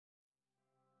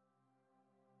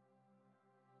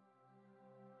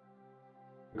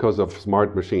because of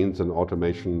smart machines and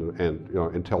automation and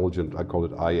intelligent, I call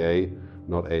it IA,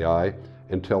 not AI,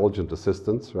 intelligent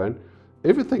assistants, right?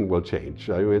 Everything will change.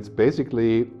 I mean, it's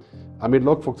basically, I mean,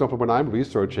 look, for example, when I'm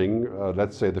researching,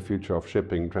 let's say the future of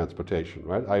shipping transportation,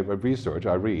 right? I research,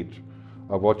 I read,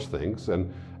 I watch things,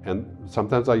 and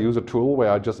sometimes I use a tool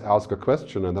where I just ask a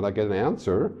question and then I get an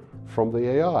answer from the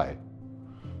AI.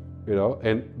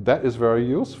 And that is very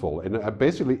useful. And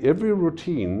basically every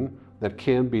routine that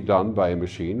can be done by a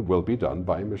machine will be done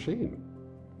by a machine.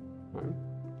 Right?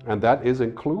 And that is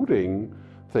including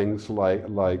things like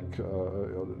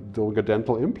doing a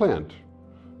dental implant.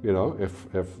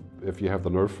 If you have the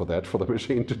nerve for that, for the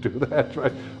machine to do that,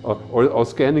 right? Or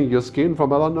scanning your skin for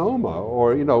melanoma,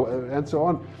 or and so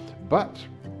on. But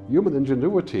human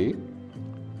ingenuity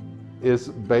is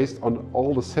based on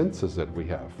all the senses that we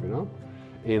have,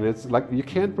 And it's like you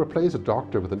can't replace a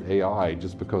doctor with an AI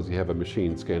just because you have a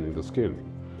machine scanning the skin.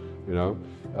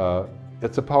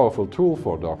 It's a powerful tool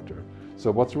for a doctor. So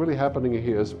what's really happening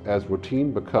here is as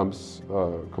routine becomes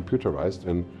computerized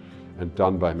and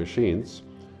done by machines,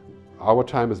 our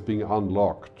time is being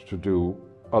unlocked to do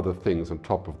other things on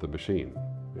top of the machine.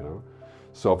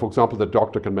 So for example, the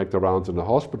doctor can make the rounds in the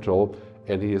hospital,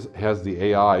 and he has the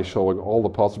AI showing all the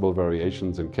possible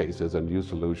variations in cases and new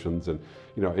solutions, and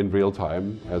in real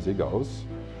time as he goes,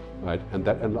 right? And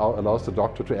that allows the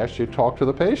doctor to actually talk to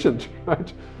the patient,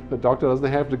 right? The doctor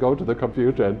doesn't have to go to the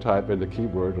computer and type in the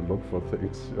keyword and look for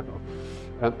things,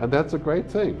 and that's a great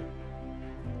thing.